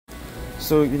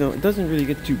So, you know, it doesn't really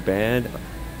get too bad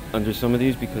under some of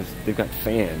these because they've got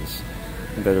fans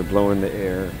that are blowing the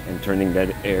air and turning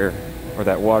that air or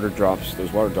that water drops,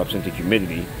 those water drops into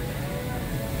humidity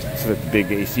so that the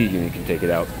big AC unit can take it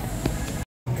out.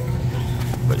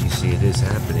 But you see it is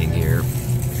happening here.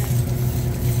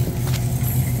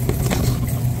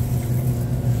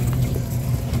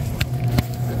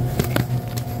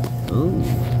 Ooh.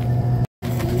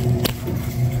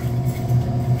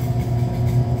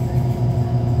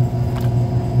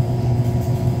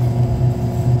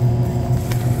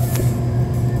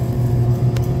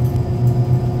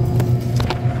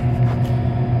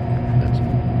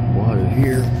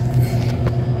 Here.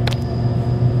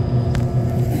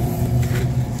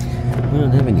 We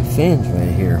don't have any fans right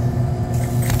here,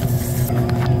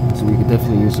 so we could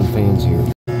definitely use some fans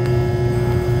here.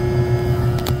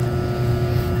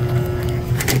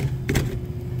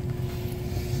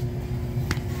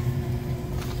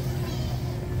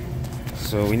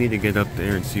 So we need to get up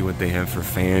there and see what they have for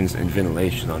fans and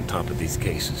ventilation on top of these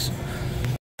cases.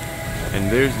 And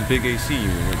there's the big AC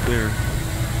unit right there.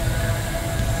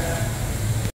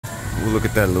 We'll look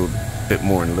at that a little bit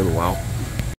more in a little while.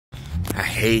 I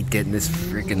hate getting this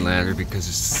freaking ladder because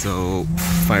it's so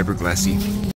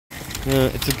fiberglassy.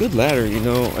 It's a good ladder, you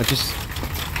know.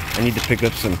 I need to pick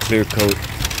up some clear coat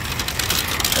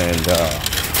and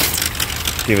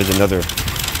give it another,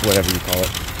 whatever you call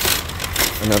it,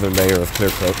 another layer of clear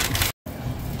coat.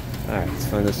 Alright, let's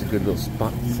find us a good little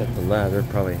spot to set the ladder,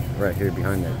 probably right here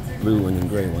behind that blue one and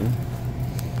gray one.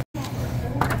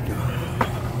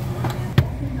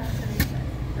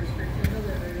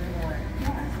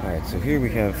 Alright, so here we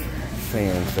have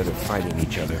fans that are fighting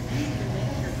each other.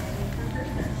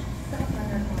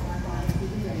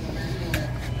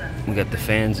 We got the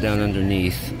fans down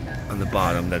underneath on the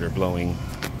bottom that are blowing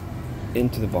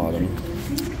into the bottom.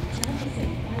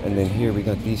 And then here we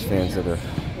got these fans that are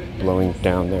blowing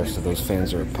down there, so those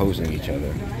fans are opposing each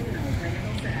other.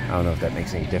 I don't know if that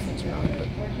makes any difference or not, but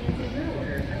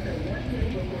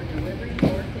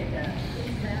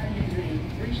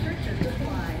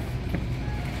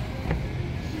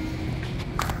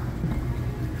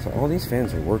so all these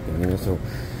fans are working, you know. So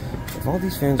if all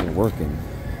these fans are working,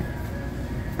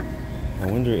 I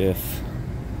wonder if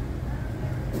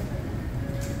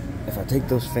I take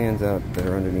those fans out that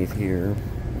are underneath here,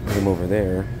 put them over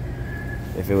there,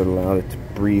 if it would allow it to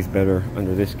breathe better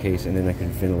under this case, and then I can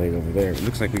ventilate over there. It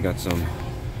looks like we got some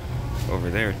over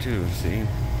there too, see?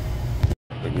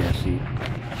 But yeah, see,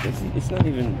 it's not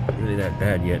even really that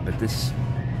bad yet, but this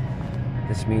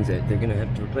means that they're gonna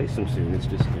have to replace them soon. It's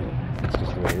just, you know, it's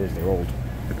just the way it is. They're old.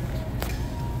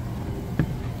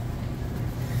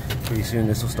 Pretty soon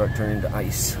this will start turning to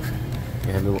ice.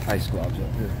 You have little ice globs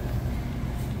up here.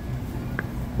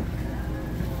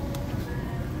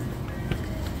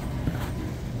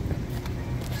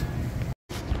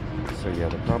 So yeah,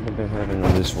 the problem they're having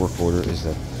on this work order is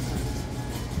that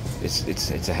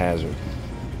it's a hazard.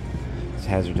 It's a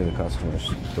hazard to the customers,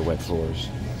 the wet floors.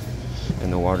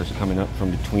 And the water's coming up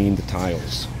from between the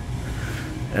tiles.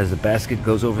 As the basket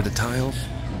goes over the tiles,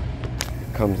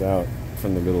 it comes out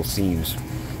from the little seams.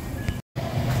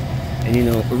 And you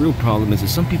know, a real problem is that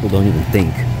some people don't even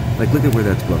think. Like, look at where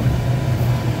that's blowing.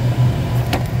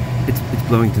 It's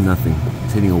blowing to nothing.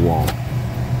 It's hitting a wall.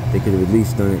 They could have at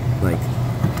least done it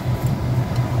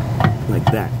like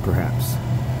that, perhaps.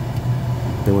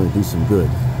 They want to do some good.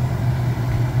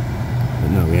 But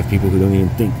no, we have people who don't even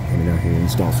think coming out here and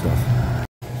install stuff.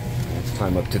 Let's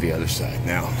climb up to the other side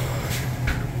now.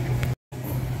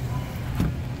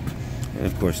 And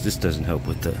of course, this doesn't help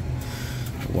with the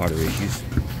water issues.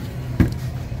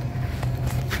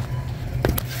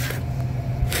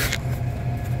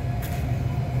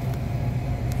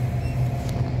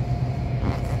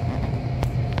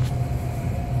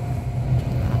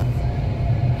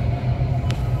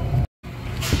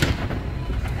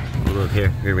 Look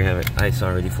here we have it. Ice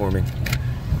already forming.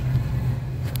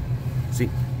 See,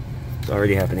 it's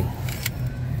already happening.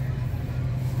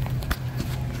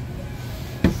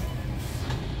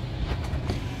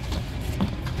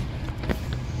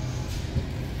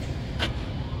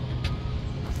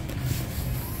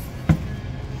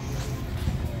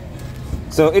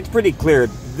 So it's pretty clear.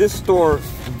 This store,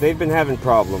 they've been having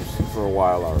problems for a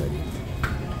while already.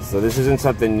 So this isn't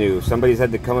something new. Somebody's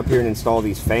had to come up here and install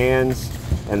these fans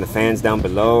and the fans down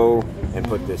below and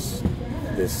put this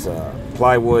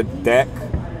plywood deck,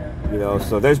 you know,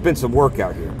 so there's been some work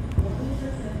out here.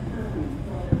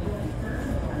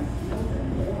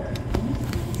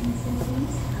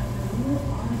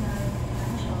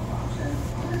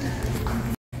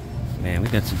 Man, we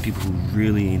got some people who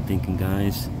really ain't thinking,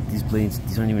 guys. These blades,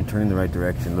 these aren't even turning the right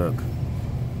direction. Look.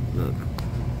 Look.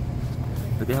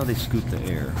 Look at how they scoop the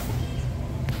air.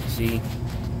 See?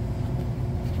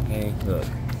 Okay, look.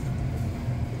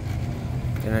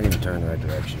 They're not even turning the right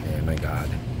direction, man. My God.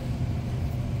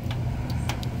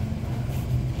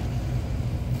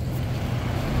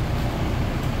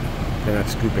 They're not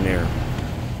scooping air.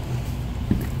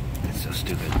 That's so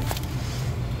stupid.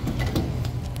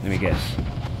 Let me guess.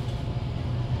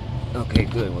 Okay,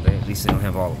 good. Well, at least they don't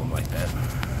have all of them like that.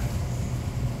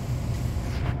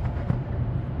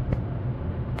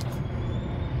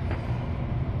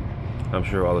 I'm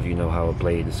sure all of you know how a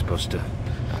blade is supposed to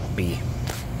be.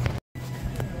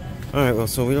 Alright, well,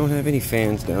 so we don't have any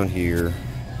fans down here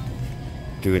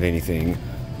doing anything.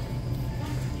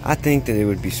 I think that it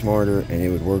would be smarter and it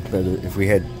would work better if we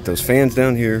had those fans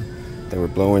down here that were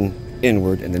blowing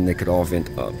inward and then they could all vent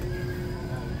up.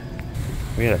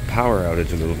 We had a power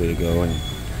outage a little bit ago, and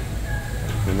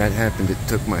when that happened, it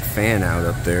took my fan out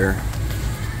up there.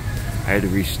 I had to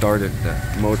restart it, the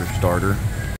motor starter.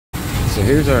 So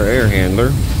here's our air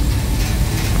handler.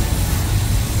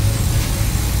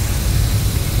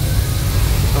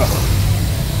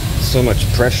 Oh, so much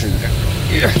pressure.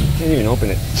 Yeah, can't even open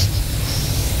it.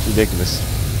 Ridiculous.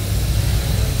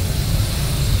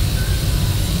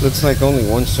 Looks like only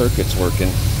one circuit's working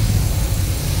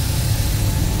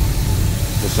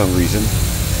for some reason.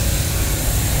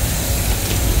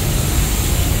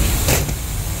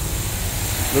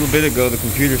 A little bit ago, the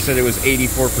computer said it was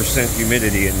 84%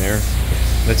 humidity in there.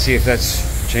 Let's see if that's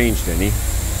changed any.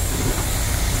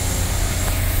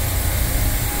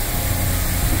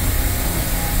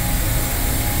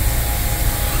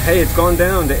 Hey, it's gone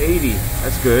down to 80.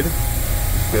 That's good.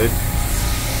 That's good.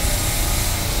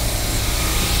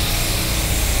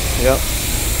 Yep.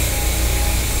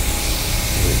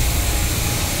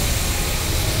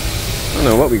 I don't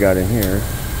know what we got in here.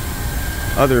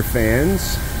 Other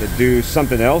fans that do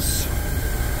something else.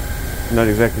 I'm not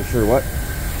exactly sure what.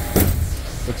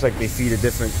 Looks like they feed a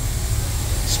different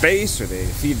space, or they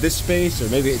feed this space, or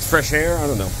maybe it's fresh air. I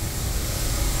don't know.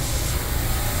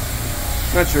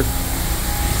 Not sure.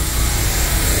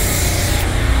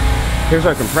 Here's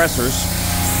our compressors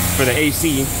for the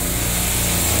AC.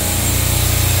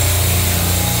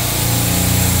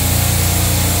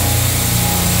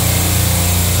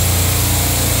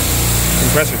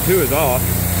 Compressor 2 is off.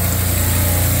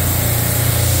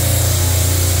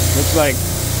 Looks like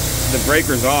the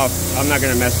breaker's off. I'm not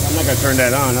gonna turn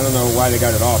that on. I don't know why they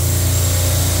got it off.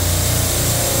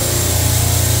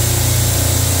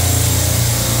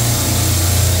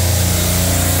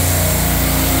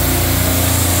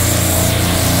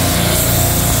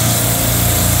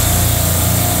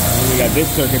 And we got this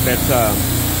circuit that's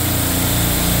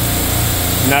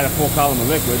not a full column of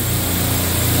liquid.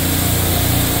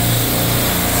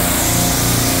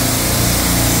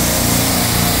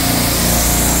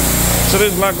 So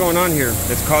there's a lot going on here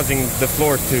that's causing the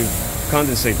floor to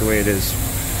condensate the way it is.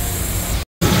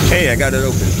 Hey, I got it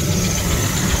open.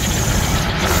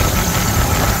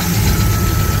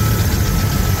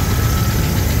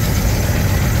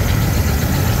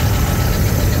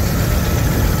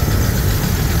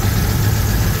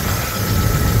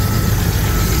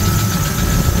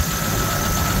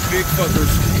 Big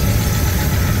fuckers.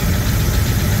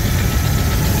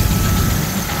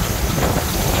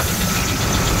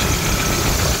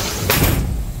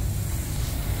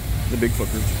 The big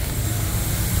fuckers.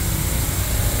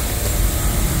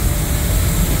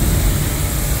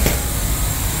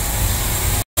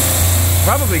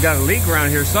 Probably got a leak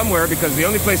around here somewhere, because the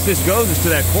only place this goes is to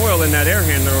that coil in that air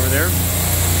handler over there.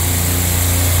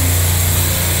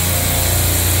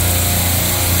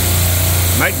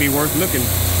 Might be worth looking.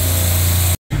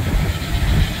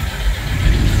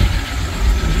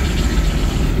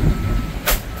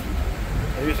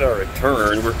 Here's our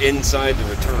return. We're inside the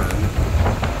return.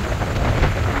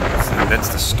 That's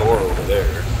the store over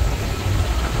there.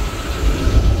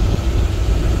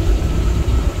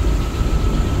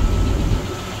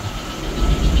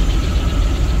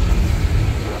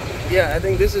 Yeah, I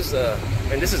think this is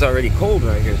and this is already cold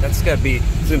right here. That's got to be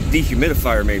some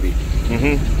dehumidifier maybe.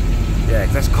 Yeah,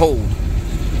 that's cold.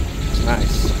 It's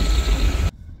nice.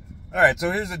 All right,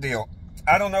 so here's the deal.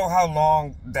 I don't know how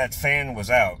long that fan was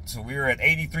out. So we were at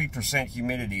 83%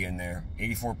 humidity in there,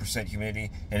 84% humidity,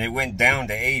 and it went down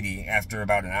to 80 after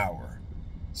about an hour.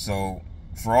 So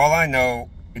for all I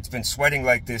know, it's been sweating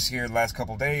like this here the last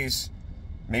couple days.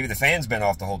 Maybe the fan's been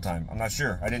off the whole time. I'm not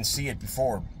sure. I didn't see it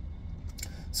before.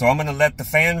 So I'm going to let the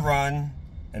fan run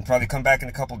and probably come back in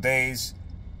a couple days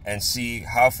and see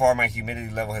how far my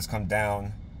humidity level has come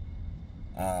down.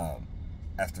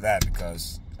 after that,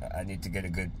 because I need to get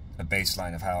a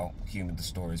baseline of how humid the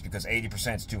store is, because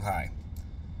 80% is too high.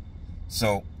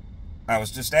 So I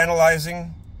was just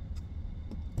analyzing.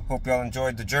 Hope y'all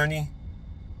enjoyed the journey.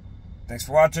 Thanks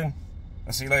for watching.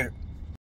 I'll see you later.